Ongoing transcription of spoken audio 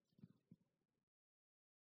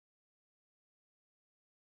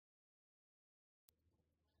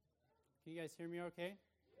Can you guys hear me okay?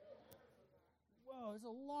 Whoa, there's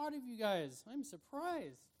a lot of you guys. I'm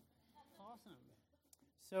surprised. Awesome.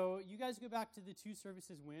 So you guys go back to the 2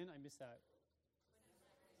 services when? I missed that.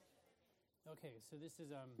 Okay, so this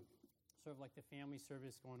is sort of like the family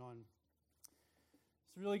service going on.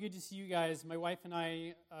 It's really good to see you guys. My wife and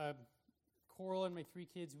I, Coral and my 3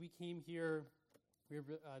 kids, we came here. We have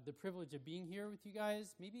the privilege of being here with you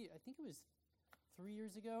guys. Maybe, I think it was 3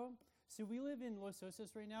 years ago. So we live in Los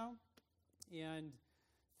Osos right now. And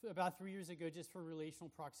about 3 years ago, just for relational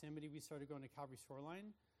proximity, we started going to Calvary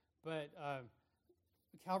Shoreline. But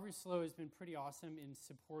Calvary SLO has been pretty awesome in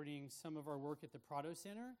supporting some of our work at the Prado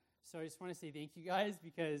Center. So I just want to say thank you guys,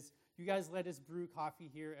 because you guys let us brew coffee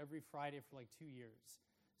here every Friday for like 2 years.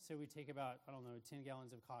 So we take about, 10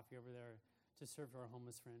 gallons of coffee over there to serve to our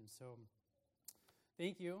homeless friends. So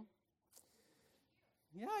thank you.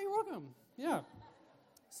 Yeah, you're welcome. Yeah.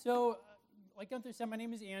 So, like Gunther said, my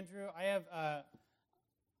name is Andrew.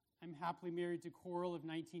 I'm happily married to Coral of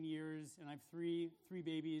 19 years, and I have three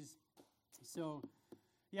babies. So,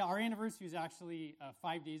 yeah, our anniversary was actually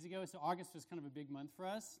 5 days ago, so August was kind of a big month for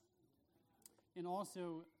us. And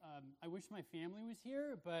also, I wish my family was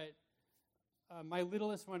here, but my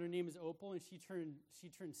littlest one, her name is Opal, and she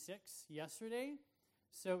turned 6 yesterday.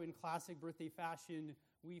 So in classic birthday fashion,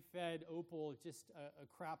 we fed Opal just a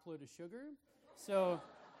crap load of sugar. So,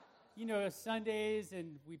 Sundays,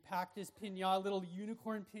 and we packed this little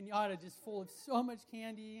unicorn piñata just full of so much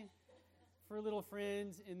candy for little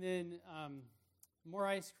friends, and then more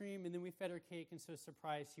ice cream, and then we fed her cake, and so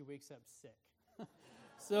surprise, she wakes up sick.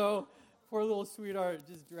 So poor little sweetheart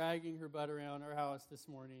just dragging her butt around our house this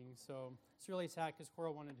morning. So it's really sad because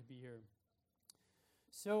Coral wanted to be here.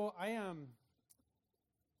 So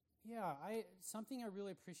something I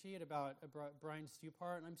really appreciate about Brian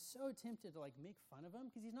Stupart, and I'm so tempted to make fun of him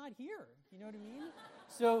because he's not here. You know what I mean?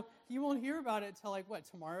 So he won't hear about it till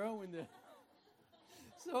tomorrow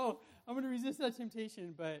So I'm going to resist that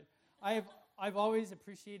temptation, but I've always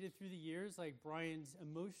appreciated through the years Brian's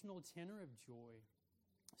emotional tenor of joy.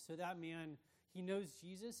 So that man, he knows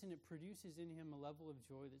Jesus, and it produces in him a level of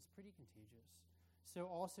joy that's pretty contagious. So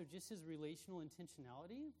also just his relational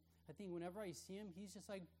intentionality. I think whenever I see him, he's just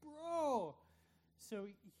like, bro. So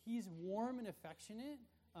he's warm and affectionate,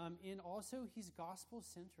 and also he's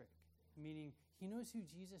gospel-centric, meaning he knows who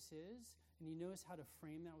Jesus is, and he knows how to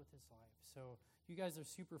frame that with his life. So you guys are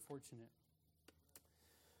super fortunate.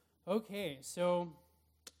 Okay, so,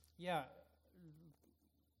 yeah,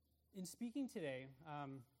 in speaking today,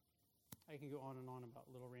 I can go on and on about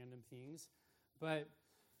little random things, but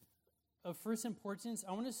of first importance,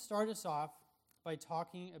 I want to start us off by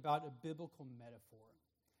talking about a biblical metaphor.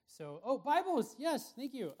 So, Bibles, yes,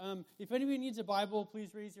 thank you. If anybody needs a Bible,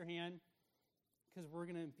 please raise your hand, because we're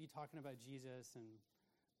going to be talking about Jesus and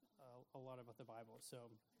a lot about the Bible. So,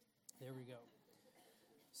 there we go.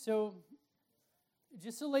 So,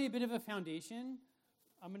 just to lay a bit of a foundation,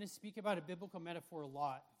 I'm going to speak about a biblical metaphor a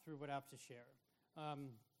lot through what I have to share.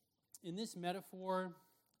 In this metaphor,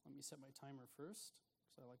 let me set my timer first,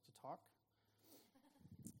 because I like to talk.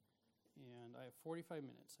 And I have 45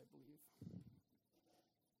 minutes, I believe.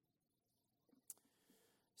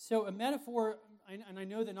 So a metaphor, and I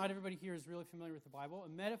know that not everybody here is really familiar with the Bible, a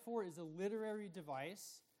metaphor is a literary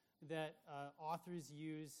device that authors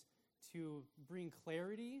use to bring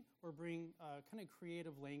clarity or bring kind of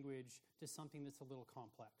creative language to something that's a little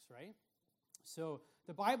complex, right? So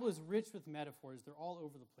the Bible is rich with metaphors. They're all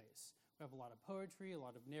over the place. We have a lot of poetry, a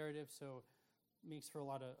lot of narrative, so it makes for a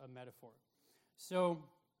lot of metaphor. So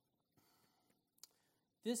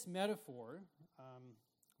this metaphor,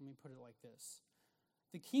 let me put it like this.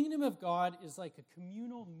 The kingdom of God is like a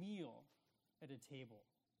communal meal at a table,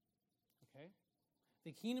 okay?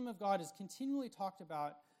 The kingdom of God is continually talked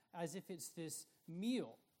about as if it's this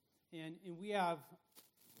meal. And we have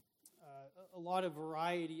a lot of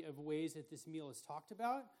variety of ways that this meal is talked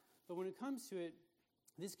about. But when it comes to it,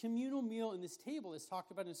 this communal meal and this table is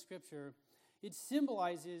talked about in Scripture. It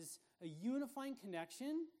symbolizes a unifying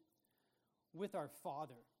connection with our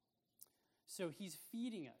Father. So he's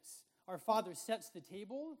feeding us. Our Father sets the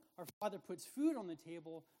table, our Father puts food on the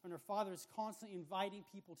table, and our Father is constantly inviting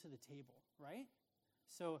people to the table, right?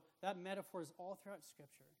 So that metaphor is all throughout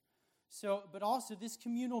Scripture. So, but also this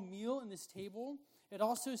communal meal and this table, it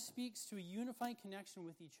also speaks to a unifying connection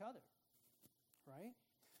with each other, right?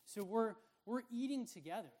 So we're eating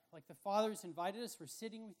together. Like the Father's invited us, we're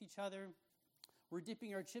sitting with each other, we're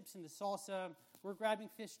dipping our chips into salsa, we're grabbing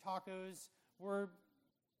fish tacos, we're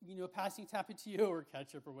passing tapatio or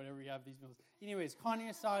ketchup or whatever we have these meals. Anyways, carne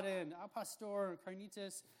asada and al pastor or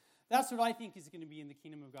carnitas. That's what I think is going to be in the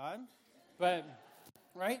kingdom of God. But,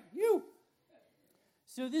 right?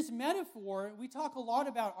 So this metaphor, we talk a lot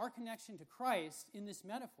about our connection to Christ in this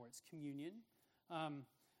metaphor. It's communion.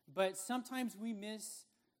 But sometimes we miss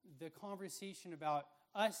the conversation about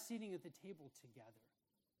us sitting at the table together.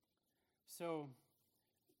 So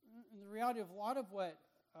the reality of a lot of what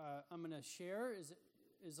I'm going to share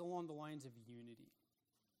is along the lines of unity.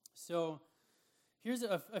 So here's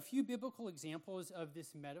a few biblical examples of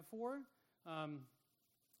this metaphor.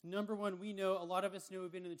 Number one, a lot of us know,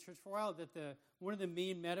 we've been in the church for a while, that one of the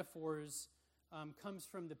main metaphors comes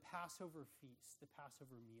from the Passover feast, the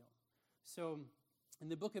Passover meal. So in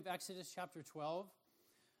the book of Exodus chapter 12,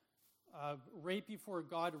 right before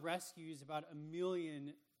God rescues about 1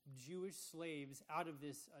 million Jewish slaves out of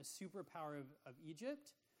this superpower of Egypt,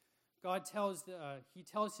 God tells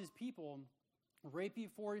his people, right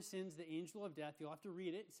before he sends the angel of death, you'll have to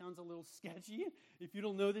read it. It sounds a little sketchy if you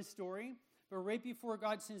don't know this story. But right before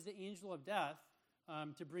God sends the angel of death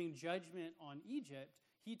to bring judgment on Egypt,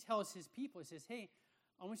 he tells his people, he says, hey,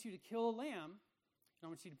 I want you to kill a lamb, and I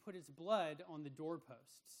want you to put its blood on the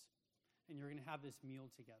doorposts, and you're going to have this meal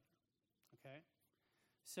together. Okay?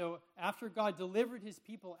 So after God delivered his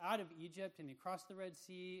people out of Egypt, and they crossed the Red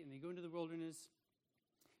Sea, and they go into the wilderness,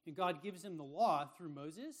 and God gives them the law through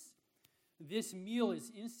Moses, this meal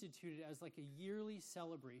is instituted as like a yearly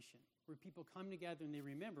celebration where people come together and they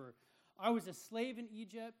remember, I was a slave in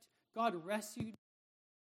Egypt. God rescued me.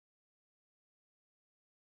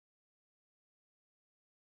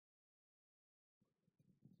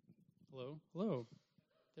 Hello.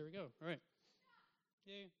 There we go. All right.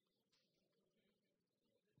 Yay.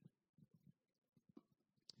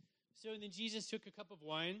 So then Jesus took a cup of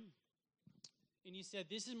wine, and he said,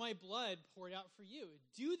 this is my blood poured out for you.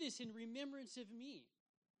 Do this in remembrance of me.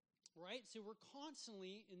 Right? So we're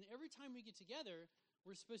constantly, and every time we get together,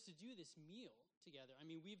 we're supposed to do this meal together. I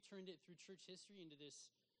mean, we've turned it through church history into this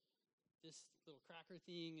little cracker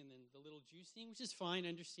thing and then the little juice thing, which is fine. I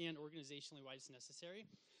understand organizationally why it's necessary.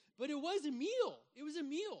 But it was a meal. It was a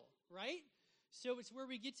meal, right? So it's where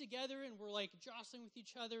we get together and we're like jostling with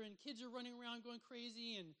each other, and kids are running around going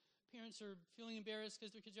crazy, and parents are feeling embarrassed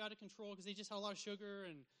because their kids are out of control because they just had a lot of sugar.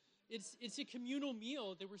 And it's a communal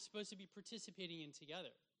meal that we're supposed to be participating in together.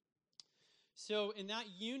 So in that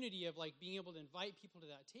unity of like being able to invite people to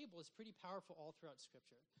that table is pretty powerful all throughout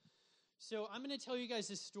Scripture. So I'm going to tell you guys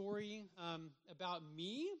this story about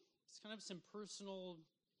me. It's kind of some personal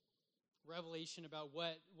revelation about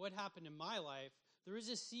what happened in my life. There was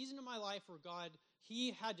a season in my life where God,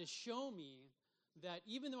 he had to show me that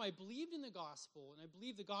even though I believed in the gospel, and I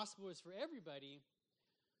believe the gospel is for everybody,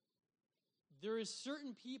 there is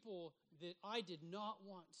certain people that I did not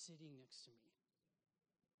want sitting next to me.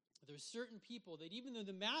 There's certain people that even though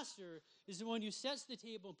the master is the one who sets the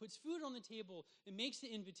table and puts food on the table and makes the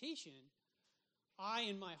invitation,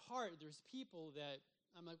 in my heart, there's people that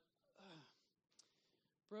I'm like,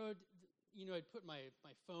 bro, I'd put my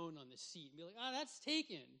phone on the seat and be like, that's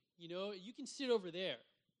taken. You can sit over there.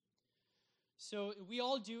 So we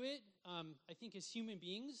all do it. I think as human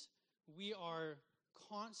beings, we are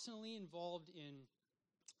constantly involved in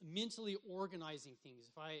mentally organizing things.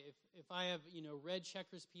 If I have red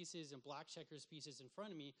checkers pieces and black checkers pieces in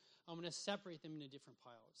front of me, I'm going to separate them into different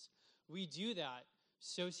piles. We do that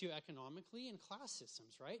socioeconomically in class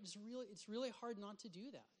systems, right? It's really hard not to do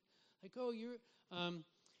that. Like,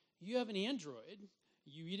 you have an Android,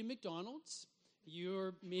 you eat at McDonald's,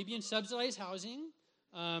 you're maybe in subsidized housing,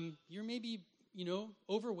 you're maybe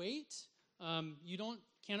overweight, you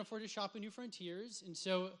can't afford to shop at New Frontiers, and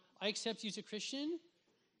so I accept you as a Christian.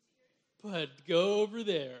 But go over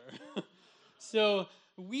there. So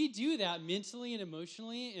we do that mentally and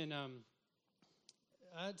emotionally, and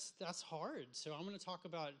that's hard. So I'm going to talk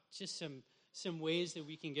about just some ways that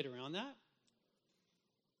we can get around that.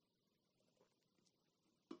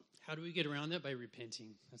 How do we get around that? By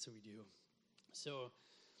repenting. That's what we do. So,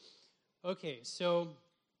 okay,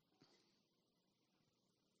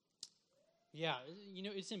 yeah,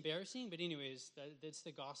 it's embarrassing, but anyways, that's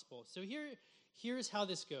the gospel. So here's how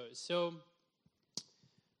this goes. So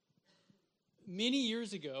many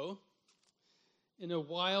years ago, in a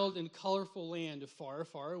wild and colorful land far,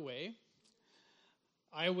 far away,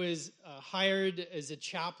 I was hired as a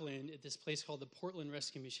chaplain at this place called the Portland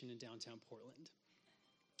Rescue Mission in downtown Portland.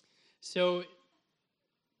 So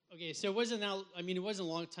it wasn't a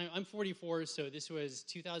long time. I'm 44, so this was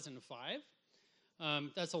 2005.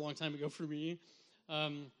 That's a long time ago for me.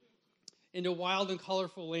 In a wild and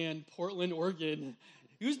colorful land, Portland, Oregon.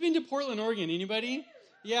 Who's been to Portland, Oregon? Anybody?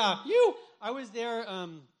 Yeah, you. I was there. I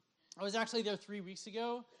was actually there 3 weeks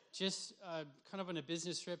ago, just kind of on a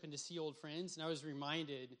business trip and to see old friends. And I was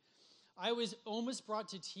reminded, I was almost brought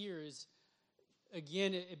to tears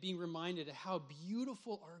again, being reminded of how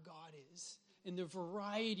beautiful our God is and the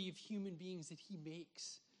variety of human beings that he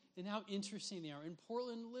makes and how interesting they are. In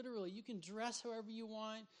Portland, literally, you can dress however you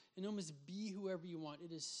want and almost be whoever you want.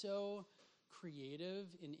 It is so creative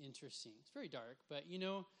and interesting. It's very dark, but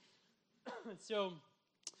so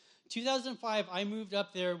 2005, I moved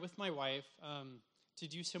up there with my wife to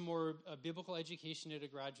do some more biblical education at a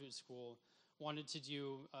graduate school. Wanted to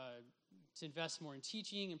to invest more in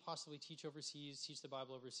teaching and possibly teach overseas, teach the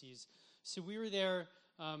Bible overseas. So we were there.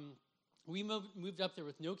 We moved up there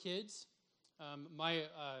with no kids. My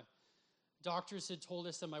doctors had told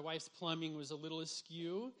us that my wife's plumbing was a little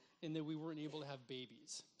askew and that we weren't able to have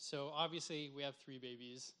babies. So obviously we have 3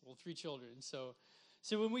 children. So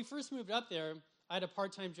when we first moved up there, I had a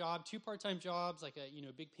part-time job, 2 part-time jobs, like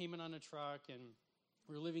a big payment on a truck, and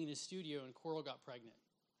we were living in a studio, and Coral got pregnant.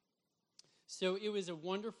 So it was a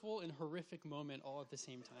wonderful and horrific moment all at the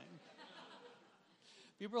same time.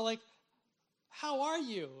 People are like, how are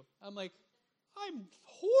you? I'm like, I'm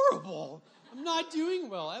horrible. I'm not doing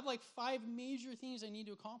well. I have like 5 major things I need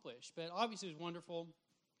to accomplish. But obviously it was wonderful.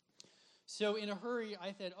 So in a hurry,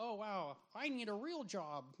 I said, oh, wow, I need a real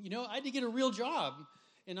job. I had to get a real job.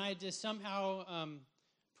 And I had to somehow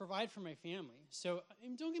provide for my family. So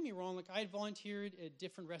don't get me wrong, like I had volunteered at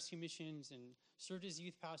different rescue missions and served as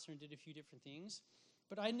youth pastor and did a few different things.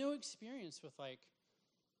 But I had no experience with like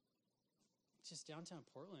just downtown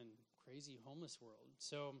Portland, crazy homeless world.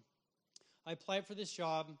 So I applied for this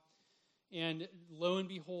job, and lo and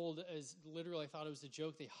behold, as literally I thought it was a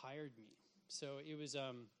joke, they hired me. So it was,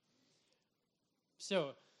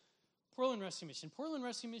 Portland Rescue Mission. Portland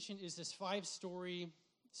Rescue Mission is this 5-story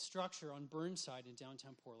structure on Burnside in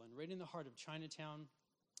downtown Portland, right in the heart of Chinatown,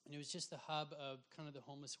 and it was just the hub of kind of the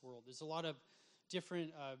homeless world. There's a lot of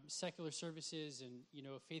different secular services and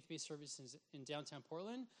faith-based services in downtown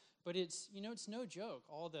Portland, but it's no joke.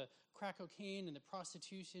 All the crack cocaine and the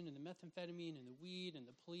prostitution and the methamphetamine and the weed and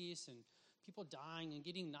the police and people dying and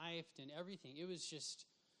getting knifed and everything. It was just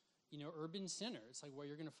urban center. It's like what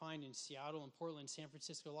you're going to find in Seattle and Portland, San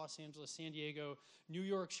Francisco, Los Angeles, San Diego, New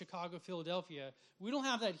York, Chicago, Philadelphia. We don't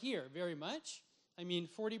have that here very much. I mean,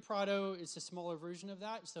 Forty Prado is a smaller version of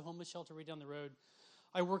that. It's the homeless shelter right down the road.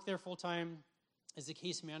 I work there full-time as a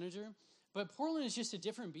case manager. But Portland is just a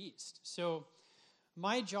different beast. So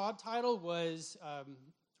my job title was a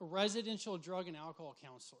residential drug and alcohol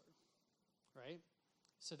counselor, right?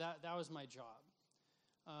 So that was my job.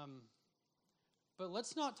 But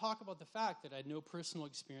let's not talk about the fact that I had no personal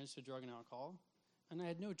experience with drug and alcohol, and I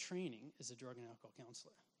had no training as a drug and alcohol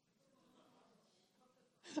counselor.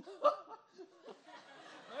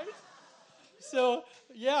 Right? So,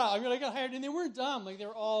 yeah, I got hired, and they weren't dumb. Like, they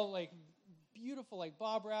were all, like, beautiful, like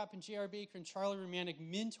Bob Rapp and J.R. Baker and Charlie Romanek,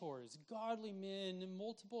 mentors, godly men,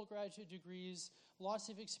 multiple graduate degrees, lots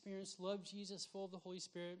of experience, love Jesus, full of the Holy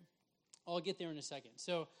Spirit. I'll get there in a second.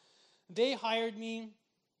 So they hired me.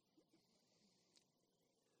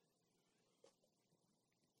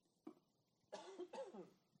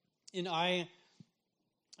 And I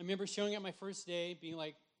remember showing up my first day being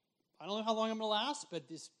like, I don't know how long I'm going to last, but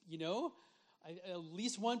this, at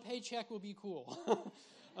least one paycheck will be cool.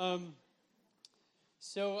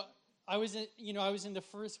 So I was in the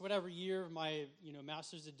first year of my,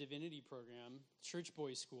 Master's of Divinity program, church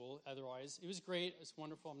boys school. Otherwise, it was great. It's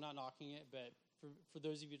wonderful. I'm not knocking it, but for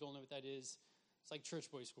those of you who don't know what that is, it's like church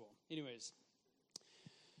boys school. Anyways,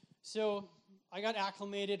 so I got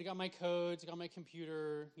acclimated. I got my codes. I got my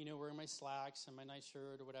computer. Wearing my slacks and my nice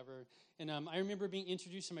shirt or whatever. And I remember being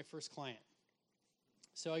introduced to my first client.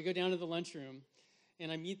 So I go down to the lunchroom,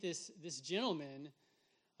 and I meet this gentleman.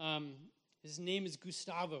 His name is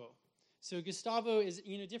Gustavo. So Gustavo is,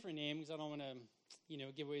 a different name because I don't want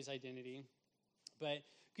to, give away his identity. But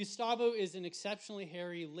Gustavo is an exceptionally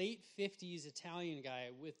hairy, late 50s Italian guy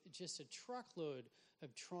with just a truckload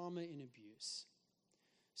of trauma and abuse.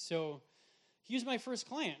 So he was my first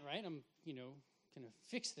client, right? I'm, going to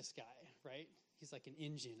fix this guy, right? He's like an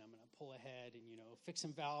engine. I'm going to pull ahead and, fix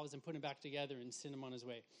some valves and put him back together and send him on his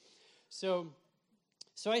way. So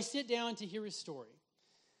I sit down to hear his story.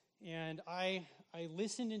 And I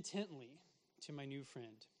listened intently to my new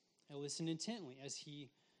friend. I listened intently as he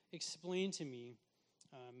explained to me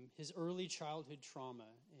his early childhood trauma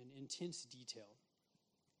in intense detail.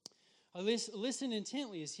 I listened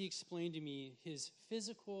intently as he explained to me his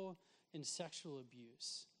physical and sexual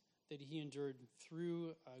abuse that he endured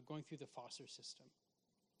through going through the foster system.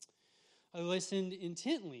 I listened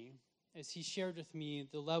intently as he shared with me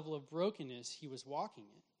the level of brokenness he was walking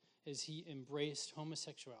in as he embraced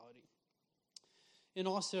homosexuality. And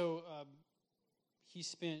also, he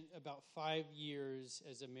spent about 5 years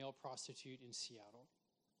as a male prostitute in Seattle.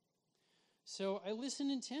 So I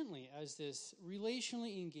listened intently as this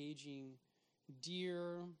relationally engaging,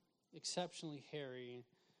 dear, exceptionally hairy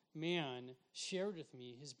man shared with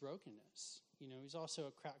me his brokenness. He's also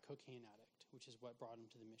a crack cocaine addict, which is what brought him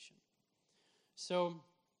to the mission. So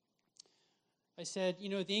I said,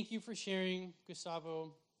 thank you for sharing,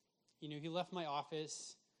 Gustavo. He left my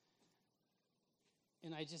office,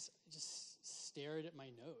 and I just stared at my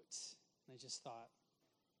notes, and I just thought,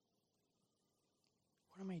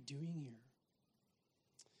 what am I doing here?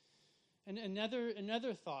 And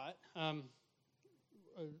another thought,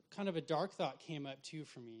 kind of a dark thought came up too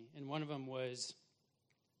for me, and one of them was,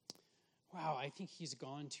 wow, I think he's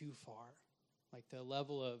gone too far. Like the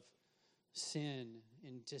level of sin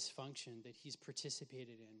and dysfunction that he's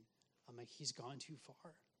participated in, I'm like, he's gone too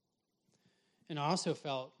far. And I also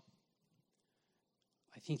felt,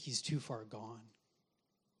 I think he's too far gone.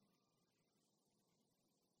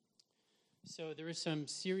 So there was some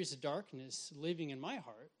serious darkness living in my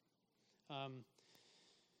heart.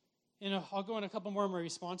 And I'll go on a couple more of my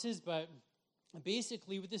responses, but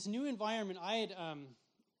basically with this new environment, I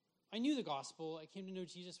knew the gospel. I came to know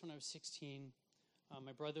Jesus when I was 16.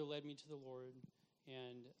 My brother led me to the Lord,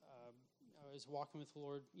 and I was walking with the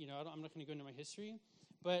Lord. I'm not going to go into my history,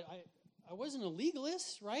 but I wasn't a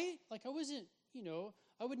legalist, right? Like I wasn't,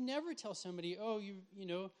 I would never tell somebody, oh, you've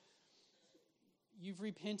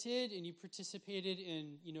repented and you participated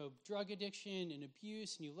in, drug addiction and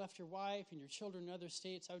abuse, and you left your wife and your children in other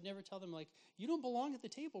states. I would never tell them, like, you don't belong at the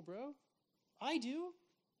table, bro. I do,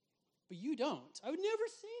 but you don't. I would never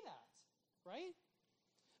say that, right?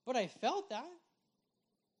 But I felt that.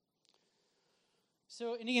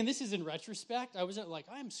 So, and again, this is in retrospect. I wasn't like,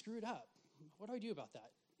 I'm screwed up. What do I do about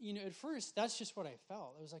that? At first, that's just what I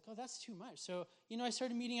felt. I was like, oh, that's too much. So, I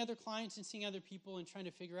started meeting other clients and seeing other people and trying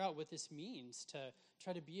to figure out what this means to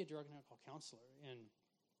try to be a drug and alcohol counselor and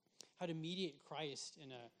how to mediate Christ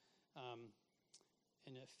in a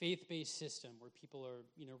faith-based system where people are,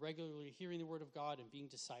 regularly hearing the word of God and being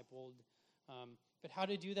discipled. But how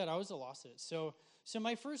to do that, I was a loss at it. So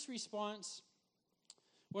my first response,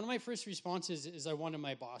 one of my first responses is I wanted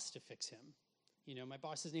my boss to fix him. My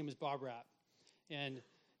boss's name was Bob Rapp. And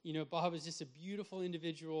Bob is just a beautiful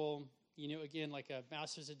individual, again, like a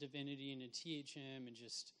master's of divinity and a THM, and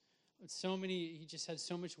he just had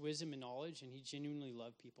so much wisdom and knowledge, and he genuinely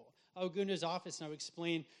loved people. I would go into his office and I would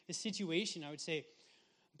explain his situation. I would say,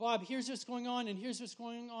 Bob, here's what's going on, and here's what's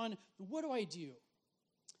going on. What do I do?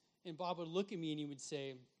 And Bob would look at me and he would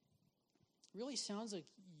say, really sounds like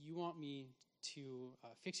you want me to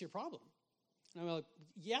fix your problem. And I'm like,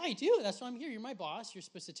 yeah, I do. That's why I'm here. You're my boss. You're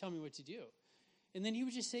supposed to tell me what to do. And then he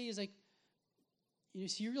would just say, he's like,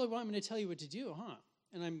 so you really want me to tell you what to do, huh?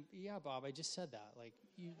 And I'm, yeah, Bob, I just said that. Like,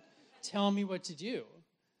 you tell me what to do.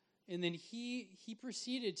 And then he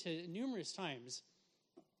proceeded to numerous times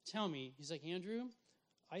tell me, he's like, Andrew,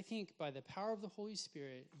 I think by the power of the Holy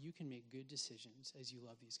Spirit, you can make good decisions as you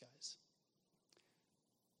love these guys.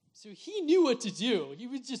 So he knew what to do. He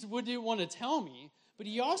wouldn't want to tell me, but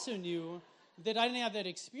he also knew that I didn't have that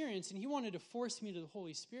experience, and he wanted to force me to the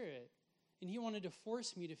Holy Spirit. And he wanted to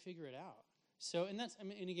force me to figure it out. So, and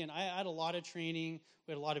again, I had a lot of training.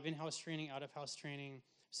 We had a lot of in-house training, out-of-house training.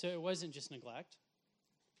 So it wasn't just neglect.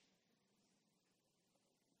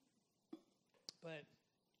 But,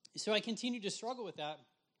 so I continued to struggle with that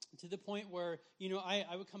to the point where,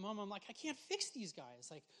 I would come home, I'm like, I can't fix these guys.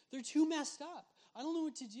 Like, they're too messed up. I don't know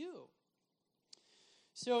what to do.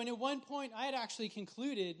 So, and at one point, I had actually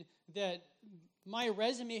concluded that my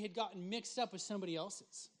resume had gotten mixed up with somebody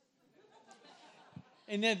else's.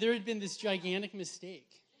 And that there had been this gigantic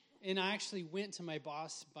mistake. And I actually went to my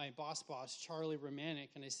boss, Charlie Romanek,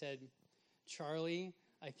 and I said, Charlie,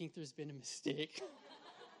 I think there's been a mistake.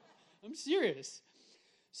 I'm serious.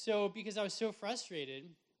 So, because I was so frustrated,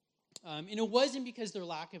 and it wasn't because their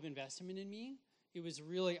lack of investment in me. It was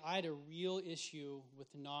really, I had a real issue with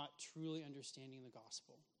not truly understanding the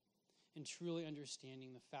gospel and truly understanding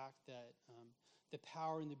the fact that the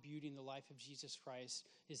power and the beauty and the life of Jesus Christ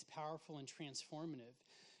is powerful and transformative.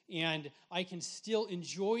 And I can still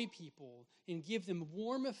enjoy people and give them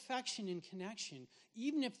warm affection and connection,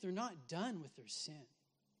 even if they're not done with their sin,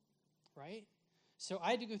 right? So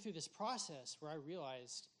I had to go through this process where I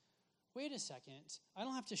realized, wait a second, I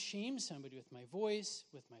don't have to shame somebody with my voice,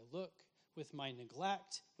 with my look, with my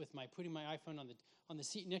neglect, with my putting my iPhone on the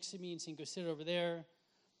seat next to me and saying, go sit over there.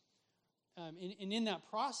 And in that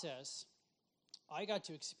process, I got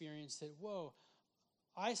to experience that, whoa,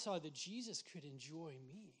 I saw that Jesus could enjoy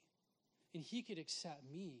me, and he could accept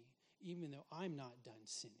me even though I'm not done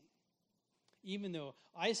sinning. even though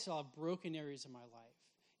I still have broken areas in my life,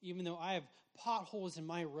 even though I have potholes in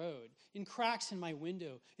my road, in cracks in my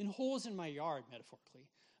window, in holes in my yard, metaphorically.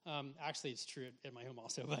 Actually, it's true at my home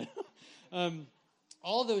also, but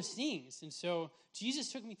all those things. And so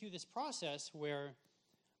Jesus took me through this process where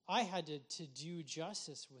I had to do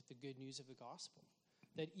justice with the good news of the gospel.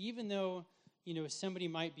 That even though, somebody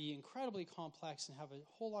might be incredibly complex and have a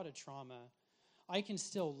whole lot of trauma, I can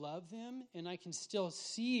still love them, and I can still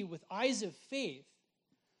see with eyes of faith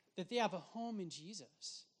that they have a home in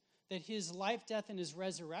Jesus. That his life, death, and his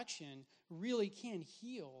resurrection really can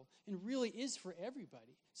heal and really is for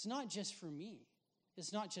everybody. It's not just for me.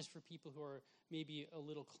 It's not just for people who are maybe a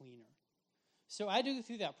little cleaner. So I had to go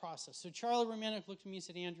through that process. So Charlie Romanek looked at me and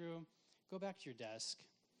said, Andrew, go back to your desk.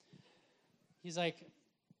 He's like,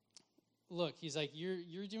 look,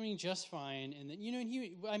 you're doing just fine. And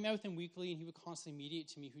then, I met with him weekly, and he would constantly mediate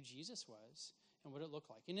to me who Jesus was and what it looked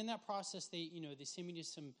like. And in that process, they sent me to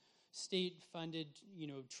some state-funded,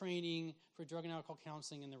 training for drug and alcohol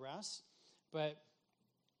counseling and the rest. But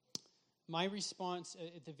my response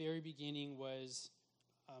at the very beginning was,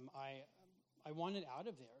 I wanted out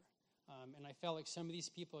of there. And I felt like some of these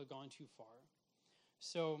people had gone too far.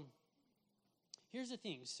 So here's the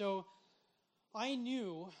thing. So I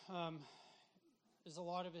knew, as a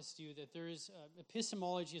lot of us do, that there is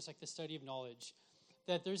epistemology is like the study of knowledge,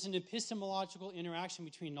 that there's an epistemological interaction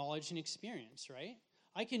between knowledge and experience, right?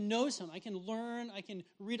 I can know something. I can learn. I can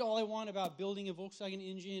read all I want about building a Volkswagen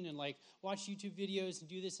engine and watch YouTube videos and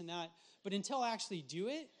do this and that. But until I actually do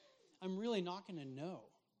it, I'm really not going to know,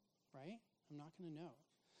 right? I'm not going to know.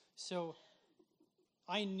 So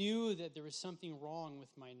I knew that there was something wrong with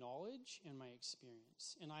my knowledge and my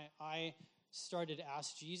experience. And I started to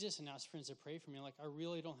ask Jesus and ask friends to pray for me. I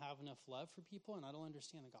really don't have enough love for people, and I don't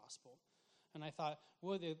understand the gospel. And I thought,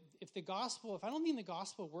 well, if I don't think the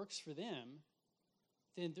gospel works for them,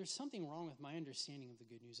 then there's something wrong with my understanding of the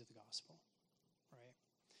good news of the gospel, right?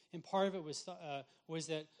 And part of it was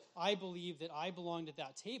that I believed that I belonged at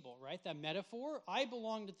that table, right? That metaphor, I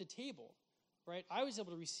belonged at the table, right? I was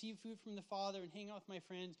able to receive food from the Father and hang out with my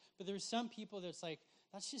friends, but there's some people that's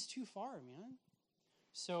that's just too far, man.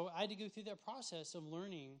 So I had to go through that process of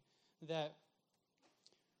learning that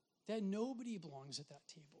nobody belongs at that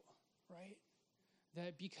table, right?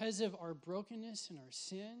 That because of our brokenness and our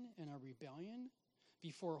sin and our rebellion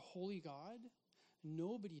before a holy God,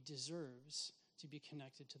 nobody deserves to be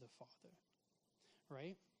connected to the Father,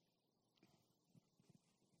 right?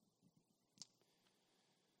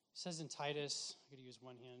 It says in Titus, I'm going to use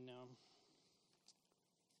one hand now.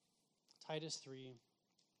 Titus 3.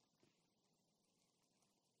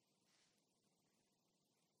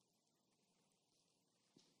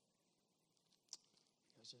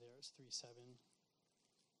 Those are there. It's 3:7.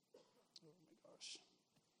 Oh my gosh.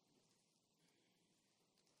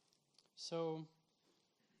 So,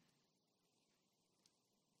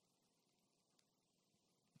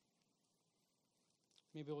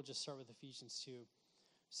 maybe we'll just start with Ephesians 2.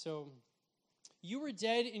 So, you were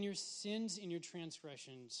dead in your sins and your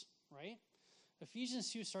transgressions, right?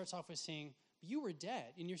 Ephesians 2 starts off with saying, you were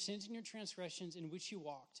dead in your sins and your transgressions in which you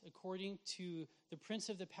walked, according to the prince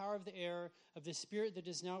of the power of the air, of the spirit that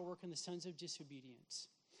does now work in the sons of disobedience.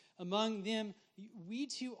 Among them, we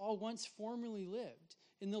too all once formerly lived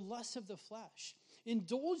in the lusts of the flesh,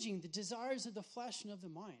 indulging the desires of the flesh and of the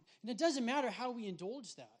mind. And it doesn't matter how we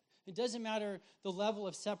indulge that. It doesn't matter the level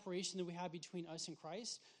of separation that we have between us and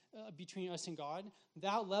Christ, between us and God.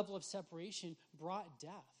 That level of separation brought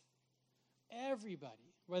death.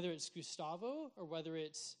 Everybody, whether it's Gustavo or whether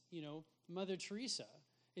it's, Mother Teresa,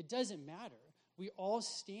 it doesn't matter. We all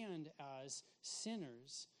stand as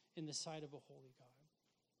sinners in the sight of a holy God.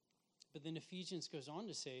 But then Ephesians goes on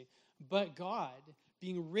to say, but God,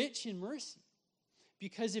 being rich in mercy,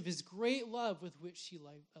 because of his great love with which he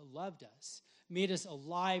loved us, made us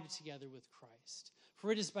alive together with Christ.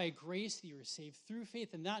 For it is by grace that you are saved through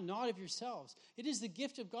faith, and that not of yourselves. It is the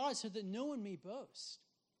gift of God so that no one may boast.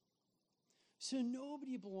 So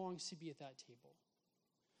nobody belongs to be at that table.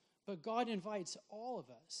 But God invites all of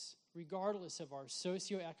us, regardless of our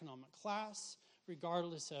socioeconomic class,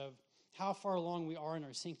 regardless of how far along we are in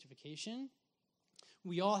our sanctification.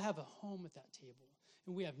 We all have a home at that table.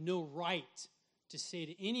 And we have no right to say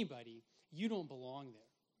to anybody, you don't belong there.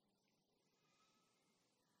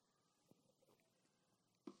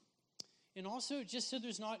 And also, just so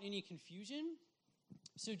there's not any confusion,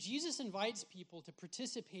 so Jesus invites people to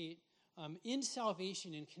participate in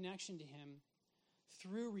salvation in connection to him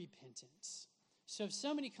through repentance. So if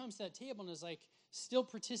somebody comes to that table and is still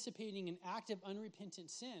participating in active unrepentant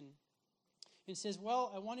sin, and says,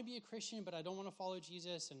 well, I want to be a Christian, but I don't want to follow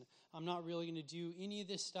Jesus, and I'm not really going to do any of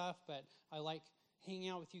this stuff, but I like hanging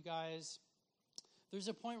out with you guys. There's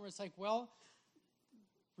a point where it's like, well,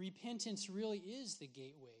 repentance really is the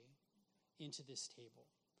gateway into this table.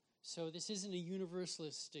 So this isn't a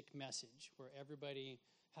universalistic message where everybody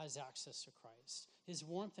has access to Christ. His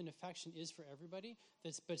warmth and affection is for everybody,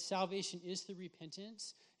 but salvation is through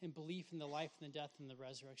repentance and belief in the life and the death and the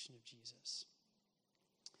resurrection of Jesus.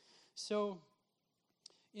 So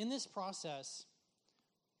in this process,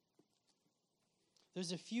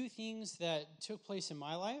 there's a few things that took place in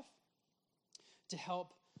my life to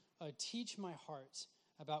help teach my heart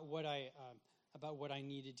about what I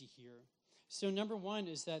needed to hear. So number one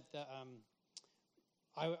is that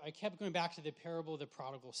I kept going back to the parable of the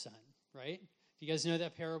prodigal son, right? Do you guys know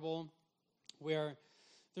that parable where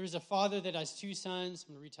there's a father that has two sons?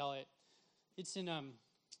 I'm going to retell it. It's in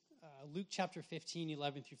Luke chapter 15,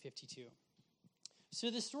 11 through 52. So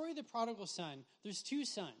the story of the prodigal son, there's two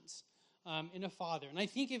sons and a father. And I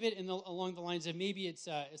think of it along the lines of maybe it's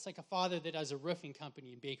like a father that has a roofing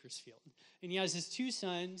company in Bakersfield. And he has his two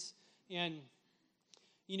sons, and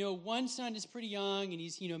one son is pretty young, and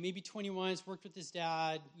he's, maybe 21, has worked with his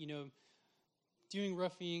dad, doing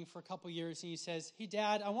roofing for a couple years, and he says, hey,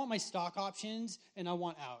 Dad, I want my stock options, and I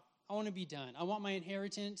want out. I want to be done. I want my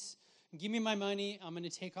inheritance. Give me my money. I'm going to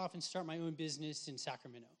take off and start my own business in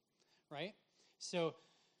Sacramento, right? So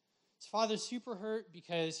his father's super hurt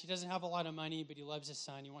because he doesn't have a lot of money, but he loves his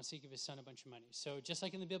son. He wants to give his son a bunch of money. So just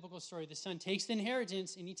like in the biblical story, the son takes the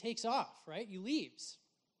inheritance, and he takes off, right? He leaves.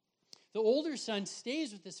 The older son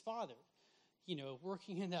stays with his father,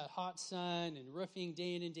 working in that hot sun and roofing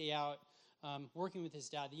day in and day out, working with his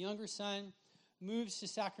dad. The younger son moves to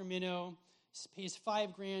Sacramento, pays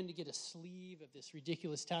 $5,000 to get a sleeve of this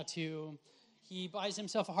ridiculous tattoo. He buys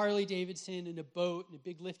himself a Harley Davidson and a boat and a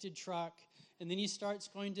big lifted truck, and then he starts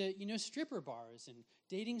going to, stripper bars and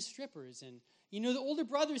dating strippers. And, the older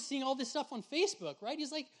brother's seeing all this stuff on Facebook, right?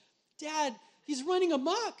 He's like, Dad, he's running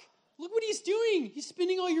amok. Look what he's doing. He's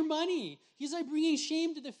spending all your money. He's like bringing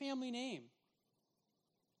shame to the family name.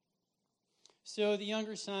 So the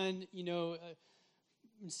younger son,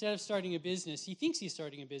 instead of starting a business, he thinks he's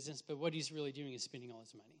starting a business, but what he's really doing is spending all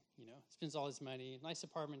his money. Spends all his money. Nice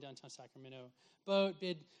apartment downtown Sacramento. Boat,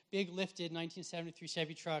 big lifted 1973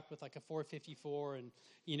 Chevy truck with like a 454 and,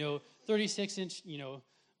 36-inch,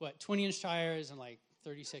 20-inch tires and like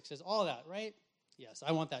 36s, all that, right? Yes,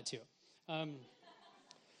 I want that too.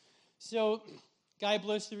 So guy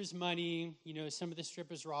blows through his money. Some of the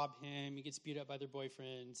strippers rob him. He gets beat up by their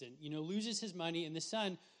boyfriends and, loses his money. And the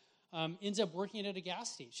son ends up working at a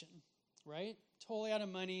gas station, right? Totally out of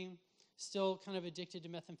money, still kind of addicted to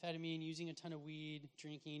methamphetamine, using a ton of weed,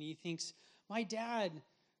 drinking. He thinks, my dad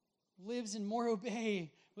lives in Morro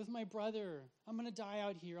Bay with my brother. I'm going to die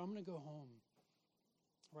out here. I'm going to go home,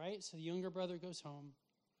 right? So the younger brother goes home.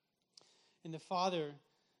 And the father,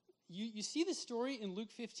 you see the story in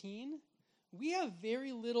Luke 15? We have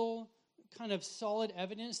very little kind of solid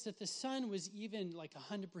evidence that the son was even like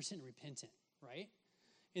 100% repentant, right?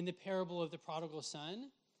 In the parable of the prodigal son.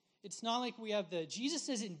 It's not like we have Jesus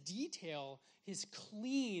says in detail his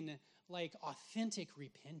clean, like authentic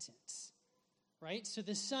repentance, right? So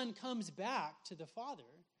the son comes back to the father,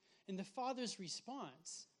 and the father's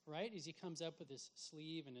response, right, is he comes up with his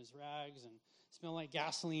sleeve and his rags and smell like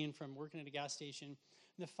gasoline from working at a gas station.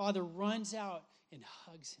 And the father runs out and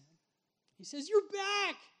hugs him. He says, you're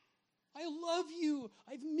back. I love you.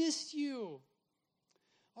 I've missed you.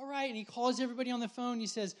 All right, and he calls everybody on the phone. He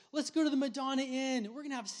says, let's go to the Madonna Inn. We're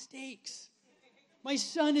going to have steaks. My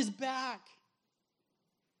son is back.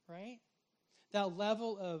 Right? That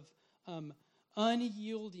level of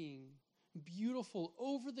unyielding, beautiful,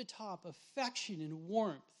 over-the-top affection and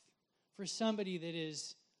warmth for somebody that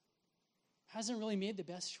hasn't really made the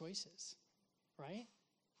best choices. Right?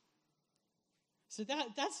 So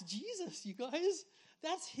that's Jesus, you guys.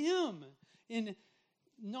 That's him. And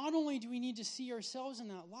not only do we need to see ourselves in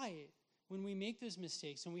that light when we make those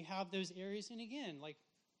mistakes and we have those areas, and again, like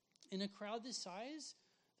in a crowd this size,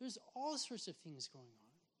 there's all sorts of things going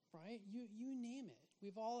on, right? You name it.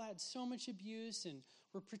 We've all had so much abuse, and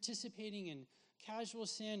we're participating in casual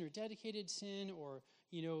sin or dedicated sin or,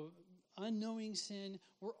 unknowing sin.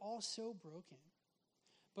 We're all so broken.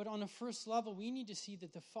 But on a first level, we need to see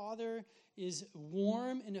that the Father is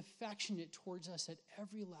warm and affectionate towards us at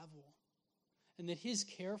every level. And that his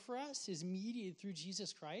care for us is mediated through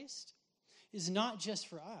Jesus Christ, is not just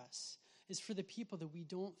for us, it's for the people that we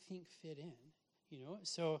don't think fit in,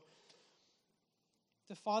 So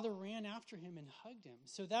the father ran after him and hugged him.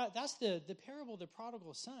 So that's the parable of the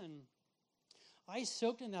prodigal son. I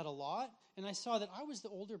soaked in that a lot, and I saw that I was the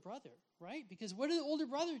older brother, right? Because what did the older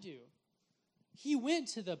brother do? He went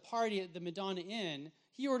to the party at the Madonna Inn.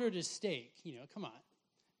 He ordered a steak, come on.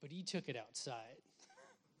 But he took it outside.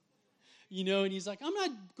 And he's like, I'm not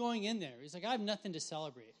going in there. He's like, I have nothing to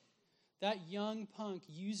celebrate. That young punk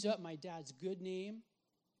used up my dad's good name.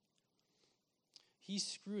 He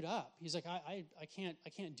screwed up. He's like, I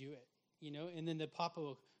can't do it, And then the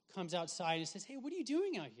papa comes outside and says, hey, what are you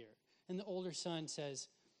doing out here? And the older son says,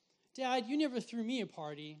 Dad, you never threw me a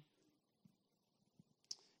party.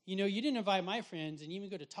 You didn't invite my friends and even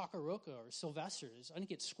go to Takaroka or Sylvester's. I didn't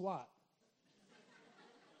get squat.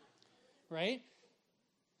 Right?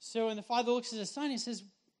 So, and the father looks at his son and he says,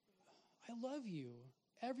 I love you.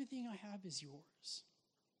 Everything I have is yours.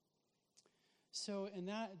 So, and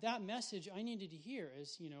that message I needed to hear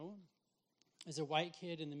as a white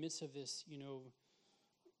kid in the midst of this,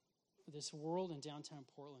 this world in downtown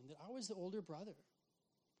Portland, that I was the older brother.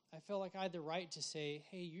 I felt like I had the right to say,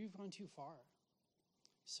 hey, you've gone too far.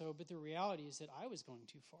 So, but the reality is that I was going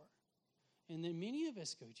too far. And then many of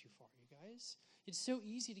us go too far, you guys. It's so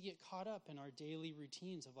easy to get caught up in our daily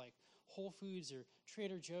routines of like Whole Foods or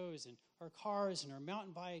Trader Joe's and our cars and our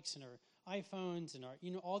mountain bikes and our iPhones and our,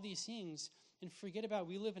 all these things, and forget about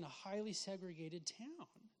we live in a highly segregated town,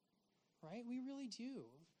 right? We really do.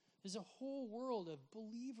 There's a whole world of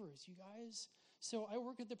believers, you guys. So I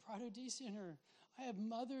work at the Prado Day Center. I have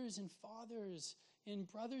mothers and fathers and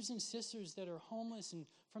brothers and sisters that are homeless and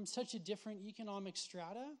from such a different economic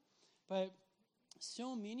strata. But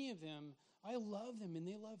so many of them, I love them and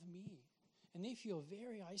they love me. And they feel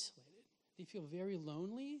very isolated. They feel very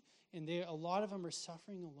lonely, and a lot of them are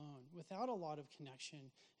suffering alone without a lot of connection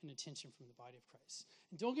and attention from the body of Christ.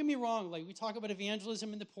 And don't get me wrong, like we talk about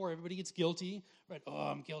evangelism in the poor, everybody gets guilty, right? Oh,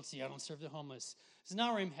 I'm guilty, I don't serve the homeless. It's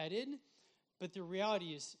not where I'm headed, but the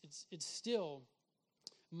reality is it's still,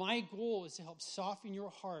 my goal is to help soften your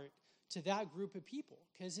heart to that group of people.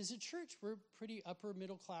 Because as a church, we're pretty upper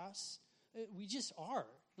middle class. We just are.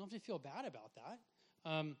 You don't have to feel bad about that.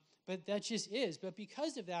 But that just is. But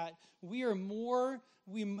because of that, we have more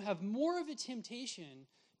of a temptation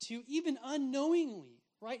to even unknowingly,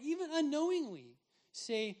 right? Even unknowingly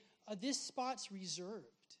say, this spot's reserved.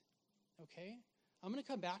 Okay? I'm going to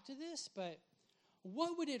come back to this, but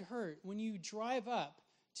what would it hurt when you drive up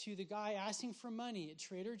to the guy asking for money at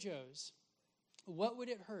Trader Joe's? What would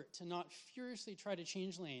it hurt to not furiously try to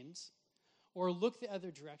change lanes or look the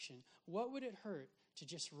other direction? What would it hurt to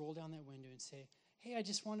just roll down that window and say, hey, I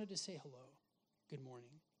just wanted to say hello. Good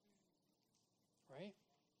morning. Right?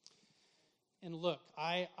 And look,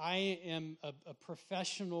 I am a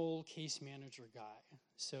professional case manager guy.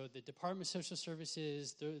 So the Department of Social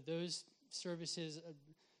Services, those services,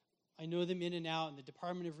 I know them in and out, and the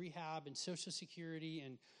Department of Rehab and Social Security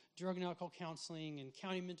and drug and alcohol counseling and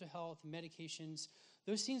county mental health and medications,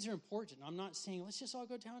 those things are important. I'm not saying let's just all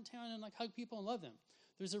go downtown and like hug people and love them.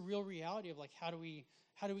 There's a real reality of like how do we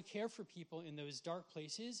care for people in those dark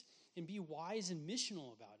places and be wise and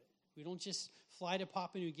missional about it. We don't just fly to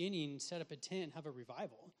Papua New Guinea and set up a tent and have a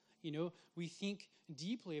revival. We think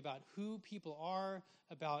deeply about who people are,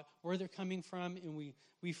 about where they're coming from, and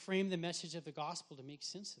we frame the message of the gospel to make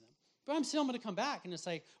sense to them. But I'm still going to come back, and it's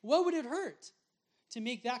like, what would it hurt to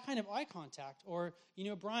make that kind of eye contact? Or,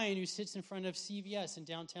 Brian, who sits in front of CVS in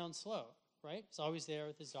downtown SLO, right? He's always there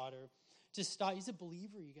with his daughter. To stop, he's a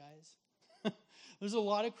believer, you guys. There's a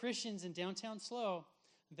lot of Christians in downtown SLO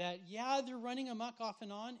that, they're running amok off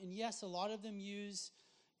and on, and yes, a lot of them use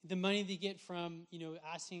the money they get from,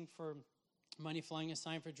 asking for money flying a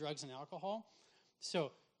sign for drugs and alcohol.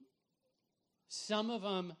 So some of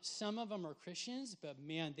them are Christians, but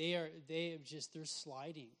man, they're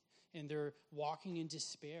sliding, and they're walking in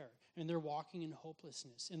despair, and they're walking in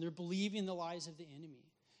hopelessness, and they're believing the lies of the enemy,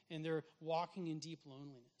 and they're walking in deep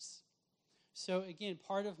loneliness. So again,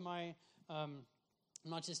 part of my, I'm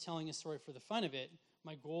not just telling a story for the fun of it.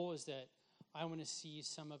 My goal is that I want to see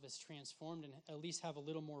some of us transformed and at least have a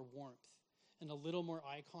little more warmth and a little more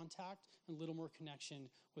eye contact and a little more connection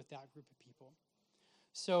with that group of people.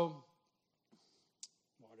 So,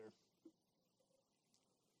 water.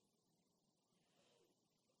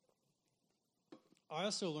 I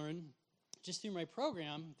also learned just through my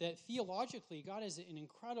program that theologically, God has an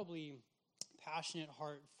incredibly passionate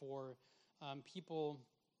heart for people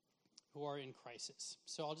who are in crisis.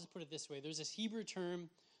 So I'll just put it this way. There's this Hebrew term,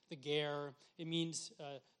 the ger. It means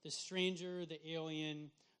the stranger, the alien,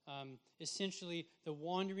 essentially the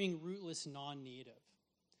wandering, rootless, non-native.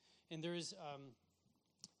 And there's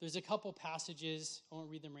a couple passages, I won't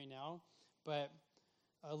read them right now, but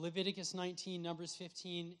Leviticus 19, Numbers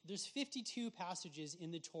 15. There's 52 passages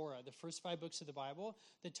in the Torah, the first 5 books of the Bible,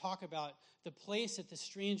 that talk about the place that the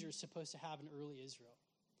stranger is supposed to have in early Israel.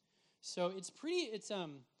 So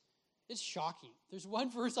it's shocking. There's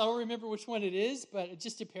one verse, I don't remember which one it is, but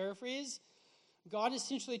just to paraphrase, God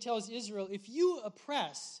essentially tells Israel, if you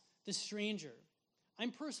oppress the stranger,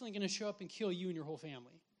 I'm personally going to show up and kill you and your whole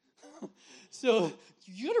family. So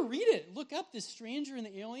you got to read it. Look up the stranger and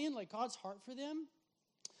the alien, like God's heart for them.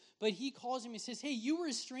 But he calls him, he says, hey, you were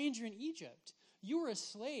a stranger in Egypt. You were a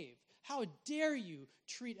slave. How dare you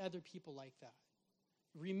treat other people like that?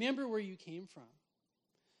 Remember where you came from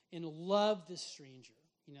and love the stranger.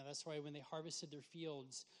 You know, that's why when they harvested their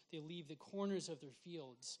fields, they leave the corners of their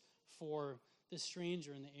fields for the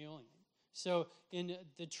stranger and the alien. So in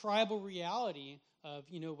the tribal reality of,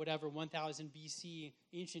 1000 BC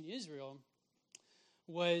ancient Israel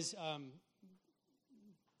was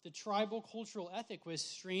the tribal cultural ethic was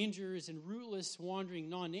strangers and rootless wandering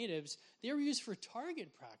non-natives. They were used for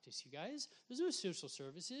target practice, you guys. There's no social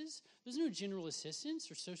services. There's no general assistance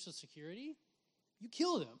or social security. You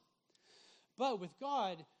kill them. But with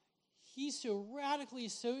God, he so radically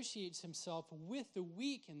associates himself with the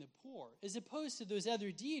weak and the poor, as opposed to those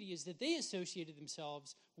other deities that they associated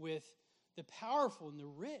themselves with the powerful and the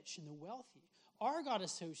rich and the wealthy. Our God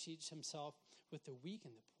associates himself with the weak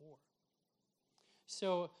and the poor.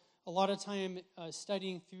 So a lot of time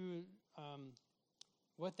studying through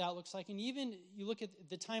what that looks like. And even you look at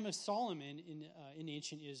the time of Solomon in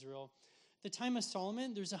ancient Israel. The time of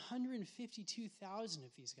Solomon, there's 152,000 of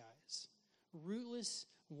these guys. Rootless,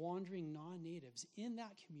 wandering non-natives in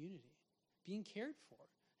that community being cared for.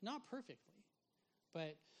 Not perfectly.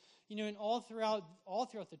 But, and all throughout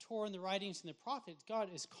the Torah and the writings and the prophets, God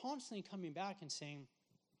is constantly coming back and saying,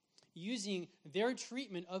 using their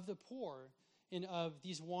treatment of the poor and of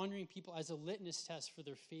these wandering people as a litmus test for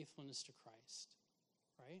their faithfulness to Christ,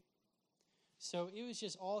 right? So it was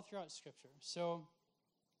just all throughout Scripture. So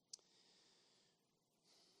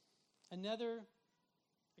I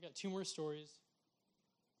got 2 more stories,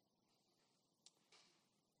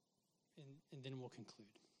 and then we'll conclude.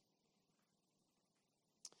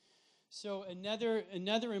 So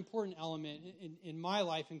another important element in my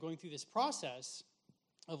life in going through this process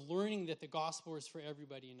of learning that the gospel is for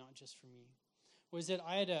everybody and not just for me was that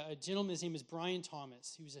I had a gentleman, his name is Brian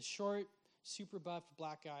Thomas. He was a short, super buff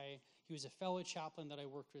black guy. He was a fellow chaplain that I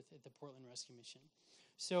worked with at the Portland Rescue Mission.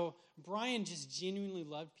 So Brian just genuinely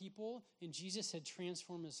loved people, and Jesus had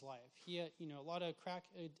transformed his life. He had, a lot of crack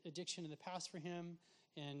addiction in the past for him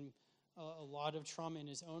and a lot of trauma in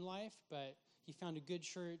his own life, but he found a good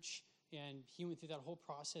church, and he went through that whole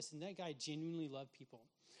process, and that guy genuinely loved people.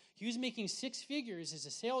 He was making 6 figures as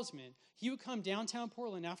a salesman. He would come downtown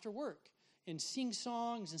Portland after work and sing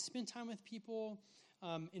songs and spend time with people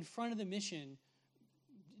in front of the mission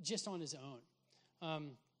just on his own.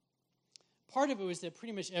 Part of it was that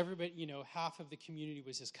pretty much everybody, half of the community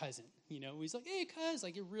was his cousin. He's like, hey, cuz,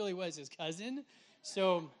 like it really was his cousin.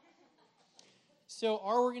 So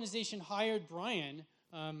our organization hired Brian,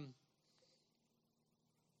 and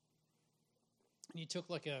he took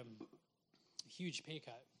like a huge pay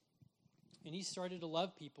cut. And he started to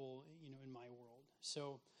love people, in my world.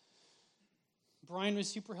 So Brian was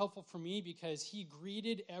super helpful for me because he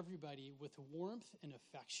greeted everybody with warmth and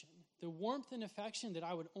affection. The warmth and affection that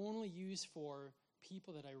I would only use for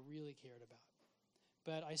people that I really cared about.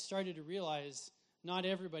 But I started to realize not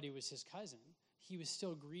everybody was his cousin. He was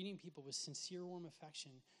still greeting people with sincere, warm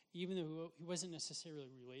affection, even though he wasn't necessarily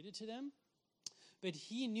related to them. But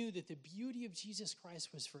he knew that the beauty of Jesus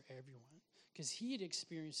Christ was for everyone. Because he had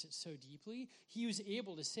experienced it so deeply, he was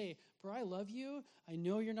able to say, bro, I love you. I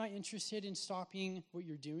know you're not interested in stopping what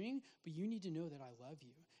you're doing, but you need to know that I love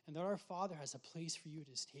you and that our Father has a place for you at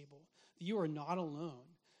his table, that you are not alone,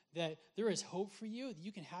 that there is hope for you, that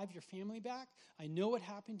you can have your family back. I know what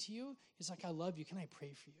happened to you. It's like, I love you. Can I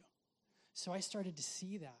pray for you? So I started to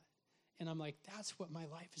see that, and I'm like, that's what my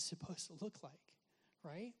life is supposed to look like,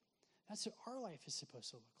 right? That's what our life is supposed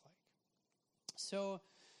to look like. So...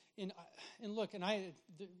 And look,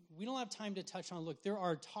 we don't have time to touch on, look, there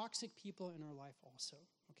are toxic people in our life also,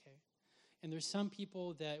 okay? And there's some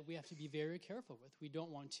people that we have to be very careful with. We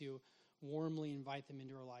don't want to warmly invite them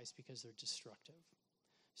into our lives because they're destructive.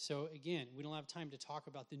 So again, we don't have time to talk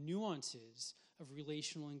about the nuances of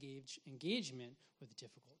relational engagement with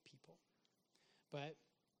difficult people. But,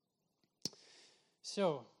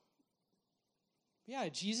 so, yeah,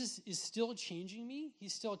 Jesus is still changing me.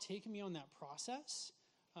 He's still taking me on that process.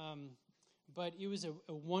 But it was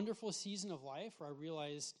a wonderful season of life where I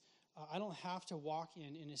realized I don't have to walk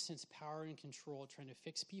in a sense, power and control, trying to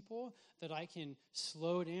fix people, that I can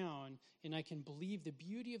slow down and I can believe the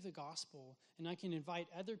beauty of the gospel, and I can invite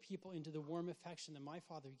other people into the warm affection that my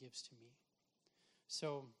Father gives to me.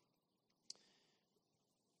 So,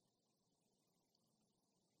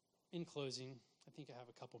 in closing, I think I have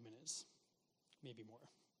a couple minutes, maybe more.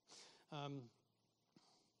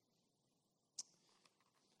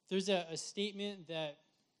 There's a statement that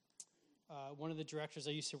one of the directors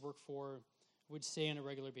I used to work for would say on a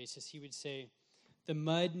regular basis. He would say, "The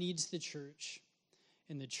mud needs the church,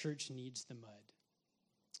 and the church needs the mud."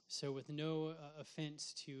 So with no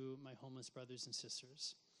offense to my homeless brothers and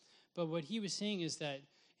sisters. But what he was saying is that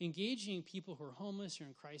engaging people who are homeless or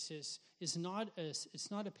in crisis it's not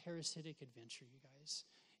a parasitic adventure, you guys.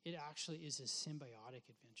 It actually is a symbiotic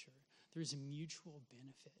adventure. There's a mutual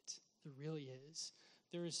benefit. There really is.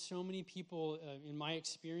 There is so many people in my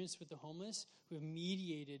experience with the homeless who have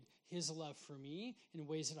mediated his love for me in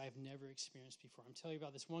ways that I've never experienced before. I'm telling you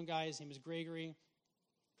about this one guy. His name is Gregory.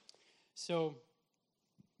 So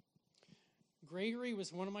Gregory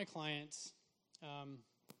was one of my clients.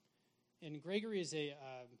 And Gregory is a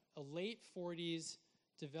late 40s,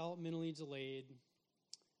 developmentally delayed,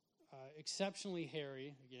 exceptionally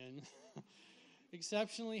hairy, again,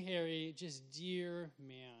 exceptionally hairy, just dear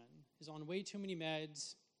man. He's on way too many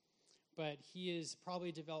meds, but he is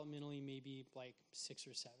probably developmentally maybe like 6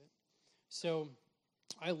 or 7. So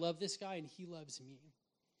I love this guy, and he loves me.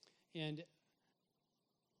 And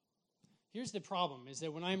here's the problem, is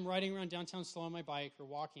that when I'm riding around downtown slow on my bike or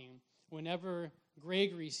walking, whenever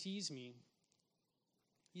Gregory sees me,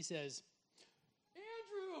 he says,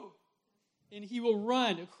 "Andrew!" And he will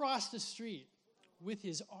run across the street with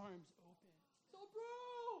his arms open. "So,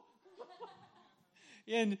 bro!"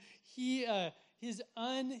 And his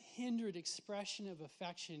unhindered expression of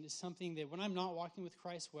affection is something that when I'm not walking with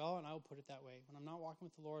Christ well, and I will put it that way, when I'm not walking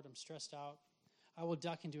with the Lord, I'm stressed out, I will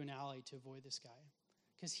duck into an alley to avoid this guy.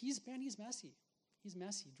 Because he's messy. He's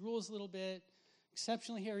messy. Drools a little bit,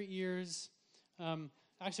 exceptionally hairy ears.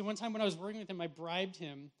 Actually, one time when I was working with him, I bribed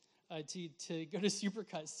him to go to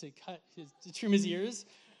Supercuts to trim his ears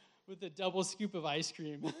with a double scoop of ice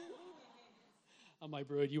cream. I'm like,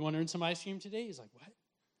 "Bro, do you want to earn some ice cream today?" He's like, "What?"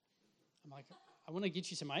 I'm like, "I want to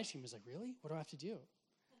get you some ice cream." He's like, "Really? What do I have to do?"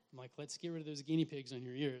 I'm like, "Let's get rid of those guinea pigs on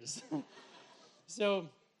your ears." So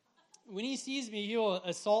when he sees me, he will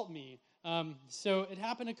assault me. So it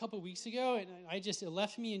happened a couple weeks ago, and it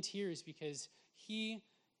left me in tears because he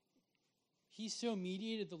so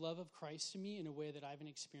mediated the love of Christ to me in a way that I haven't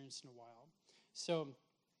experienced in a while. So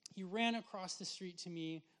he ran across the street to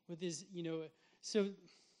me with his,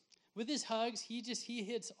 with his hugs. He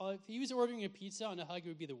hits all. If he was ordering a pizza on a hug, it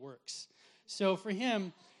would be the works. So for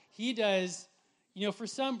him, he does, for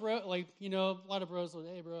some bro, a lot of bros, like,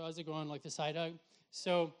 "Hey bro, how's it going?" Like the side hug.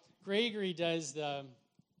 So Gregory does the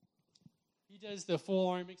full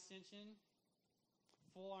arm extension,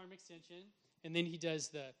 and then he does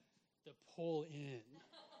the pull in,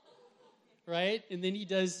 right? And then he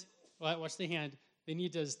does, watch the hand, then he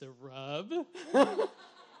does the rub,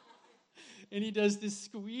 and he does the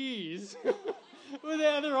squeeze with the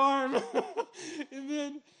other arm.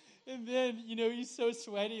 and then, he's so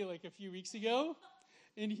sweaty like a few weeks ago,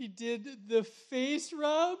 and he did the face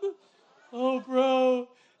rub. Oh, bro.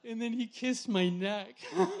 And then he kissed my neck.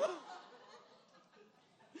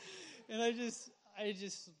 And I just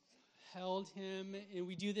held him, and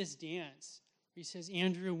we do this dance where he says,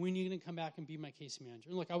 "Andrew, when are you going to come back and be my case manager?"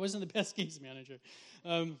 And look, I wasn't the best case manager.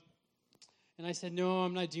 And I said, "No,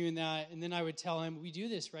 I'm not doing that." And then I would tell him, we do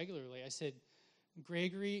this regularly. I said,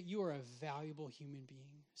 "Gregory, you are a valuable human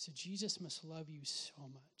being. So Jesus must love you so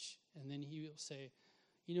much." And then he will say,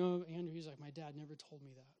 Andrew, he's like, "My dad never told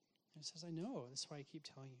me that." And he says, "I know. That's why I keep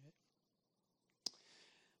telling you it."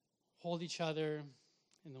 Hold each other,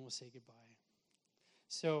 and then we'll say goodbye.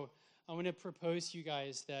 So I want to propose to you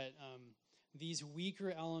guys that these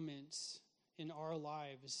weaker elements in our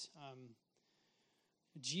lives,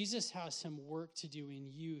 Jesus has some work to do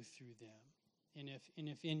in you through them. And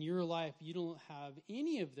if in your life you don't have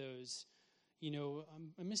any of those,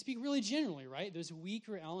 I'm going to speak really generally, right? Those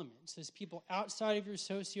weaker elements, those people outside of your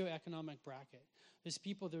socioeconomic bracket, those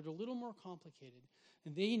people that are a little more complicated,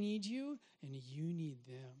 and they need you and you need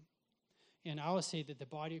them. And I will say that the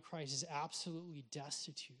body of Christ is absolutely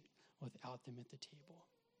destitute without them at the table.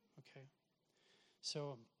 Okay?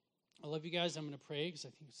 So I love you guys. I'm going to pray because I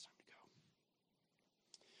think it's time to go.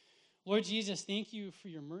 Lord Jesus, thank you for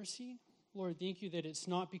your mercy. Lord, thank you that it's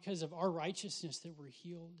not because of our righteousness that we're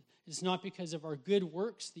healed. It's not because of our good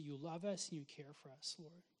works that you love us and you care for us,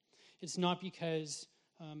 Lord. It's not because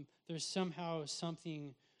there's somehow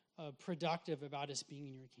something productive about us being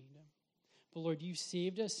in your kingdom. But Lord, you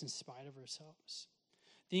saved us in spite of ourselves.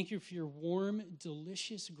 Thank you for your warm,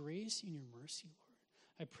 delicious grace and your mercy, Lord.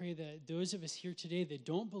 I pray that those of us here today that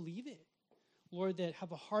don't believe it, Lord, that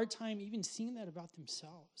have a hard time even seeing that about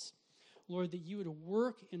themselves, Lord, that you would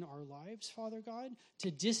work in our lives, Father God,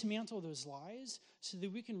 to dismantle those lies so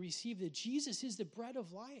that we can receive that Jesus is the bread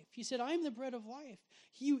of life. He said, I am the bread of life.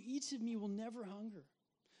 He who eats of me will never hunger.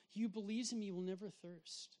 He who believes in me will never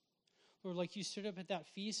thirst. Lord, like you stood up at that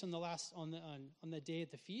feast on the day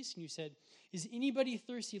at the feast, and you said, is anybody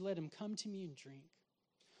thirsty? Let him come to me and drink.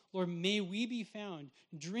 Lord, may we be found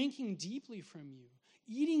drinking deeply from you,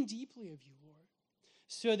 eating deeply of you, Lord,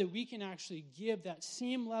 so that we can actually give that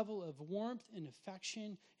same level of warmth and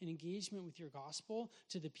affection and engagement with your gospel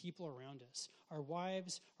to the people around us, our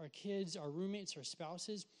wives, our kids, our roommates, our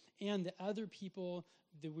spouses, and the other people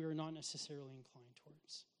that we are not necessarily inclined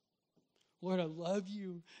towards. Lord, I love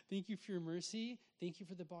you. Thank you for your mercy. Thank you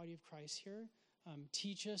for the body of Christ here.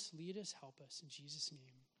 Teach us, lead us, help us. In Jesus'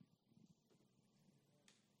 name.